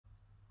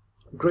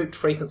grouped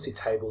frequency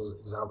tables,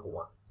 example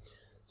 1.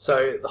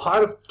 So the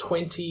height of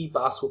 20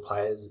 basketball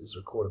players is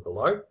recorded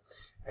below,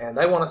 and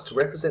they want us to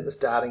represent this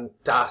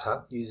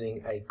data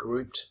using a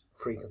grouped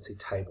frequency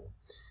table.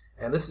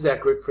 And this is our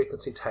group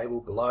frequency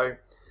table below.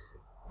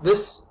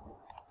 This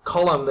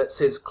column that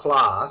says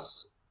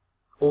class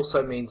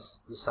also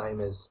means the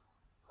same as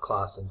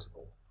class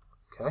interval.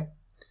 Okay,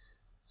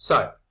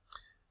 so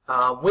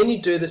when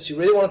you do this, you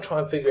really want to try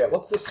and figure out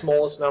what's the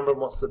smallest number and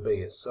what's the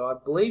biggest. So I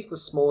believe the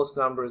smallest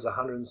number is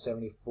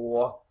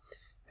 174,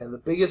 and the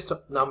biggest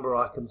number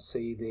I can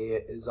see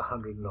there is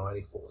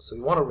 194. So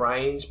we want a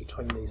range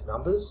between these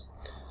numbers.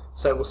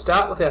 So we'll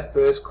start with our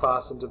first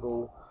class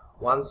interval,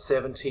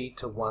 170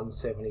 to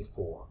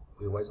 174.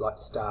 We always like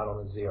to start on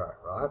a 0,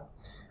 right?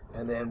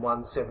 And then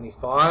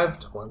 175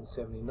 to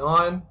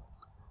 179,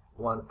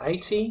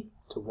 180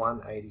 to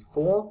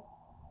 184,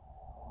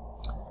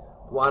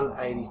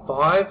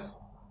 185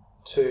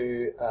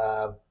 to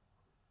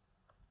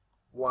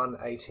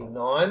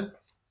 189,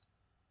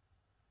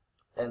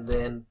 and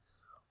then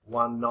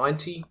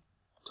 190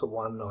 to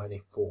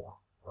 194.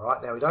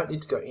 Alright, now we don't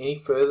need to go any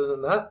further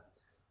than that.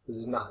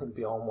 There's nothing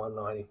beyond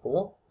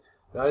 194.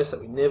 Notice that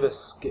we never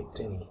skipped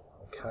any.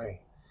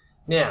 Okay.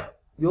 Now,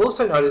 you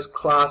also notice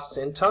class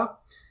center.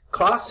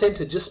 Class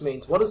center just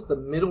means what is the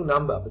middle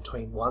number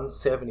between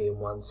 170 and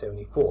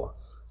 174.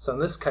 So in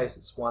this case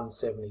it's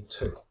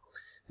 172.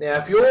 Now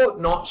if you're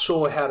not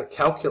sure how to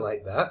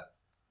calculate that,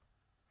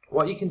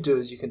 what you can do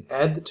is you can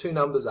add the two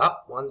numbers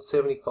up,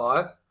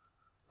 175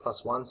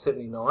 plus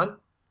 179,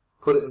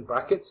 put it in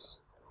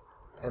brackets,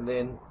 and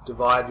then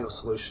divide your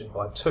solution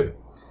by 2.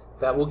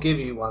 That will give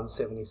you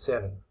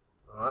 177.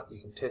 Alright,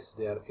 you can test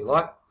it out if you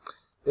like.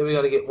 Then we're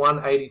going to get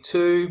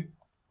 182,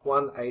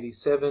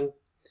 187,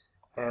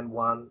 and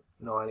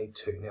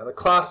 192. Now the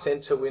class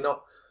center, you're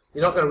not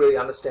going to really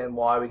understand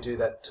why we do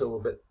that till a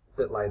bit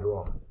later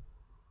on.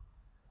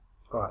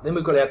 Alright, then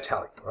we've got our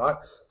tally, right?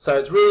 So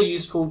it's really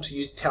useful to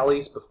use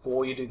tallies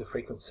before you do the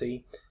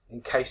frequency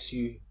in case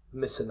you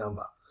miss a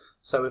number.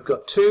 So we've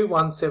got two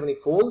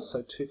 174s,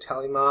 so 2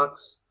 tally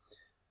marks.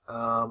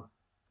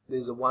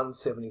 There's a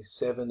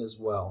 177 as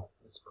well.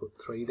 Let's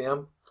put 3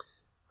 down.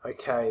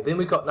 Okay, then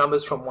we've got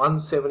numbers from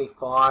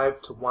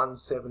 175 to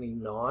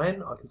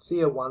 179. I can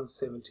see a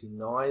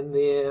 179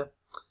 there,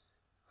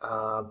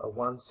 a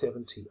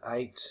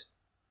 178,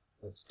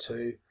 that's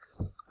 2.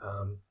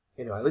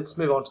 Anyway, let's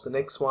move on to the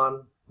next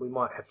one. We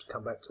might have to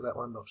come back to that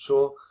one, not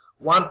sure.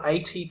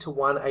 180 to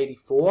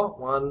 184,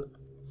 1,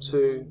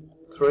 2,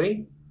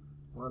 3,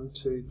 1,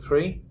 2,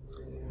 3.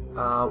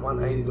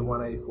 180 to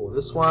 184,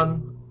 this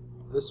one,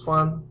 this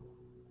one,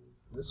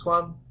 this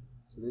one.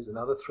 So there's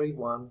another 3,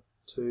 1,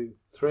 2,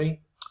 3,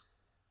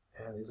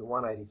 and there's a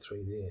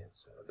 183 there.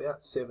 So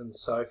about 7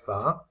 so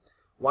far.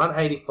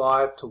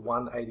 185 to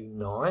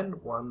 189,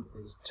 1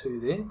 is 2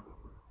 there.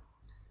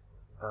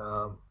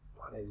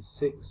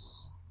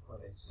 186,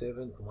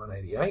 187, and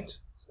 188.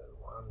 So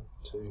 1,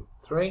 2,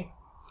 3.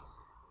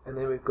 And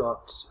then we've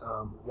got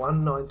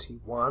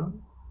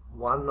 191,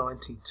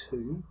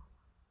 192,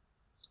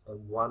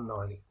 and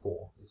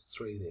 194. There's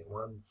 3 there.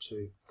 1,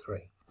 2,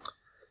 3.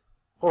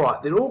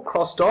 Alright, they're all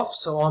crossed off,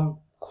 so I'm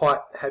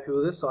quite happy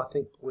with this. I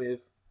think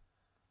we've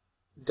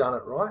done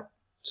it right.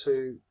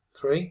 2,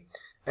 3.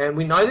 And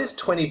we know there's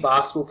 20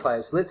 basketball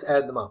players, so let's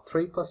add them up.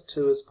 3 plus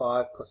 2 is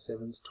 5, plus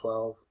 7 is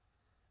 12,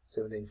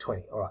 17,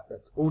 20. Alright,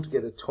 that's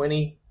altogether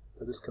 20.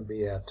 So this can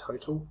be our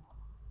total.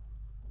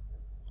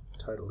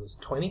 Total is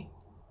 20.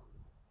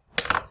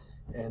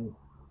 And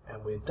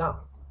we're done.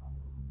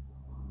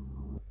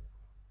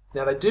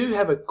 Now they do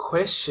have a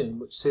question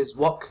which says,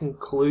 what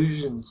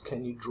conclusions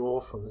can you draw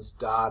from this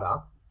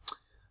data?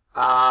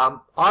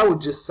 I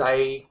would just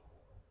say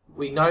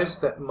we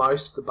noticed that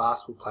most of the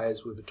basketball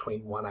players were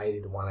between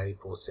 180 to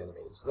 184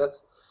 centimeters. So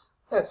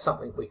that's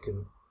something we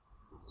can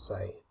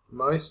say.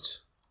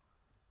 Most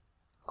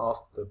of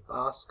the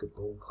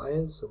basketball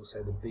players, so we'll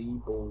say the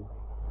B-ball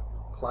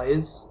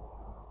players,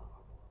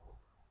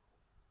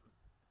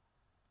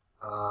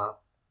 are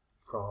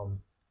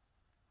from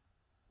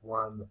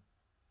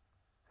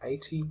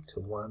 180 to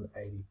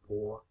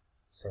 184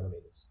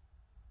 centimeters.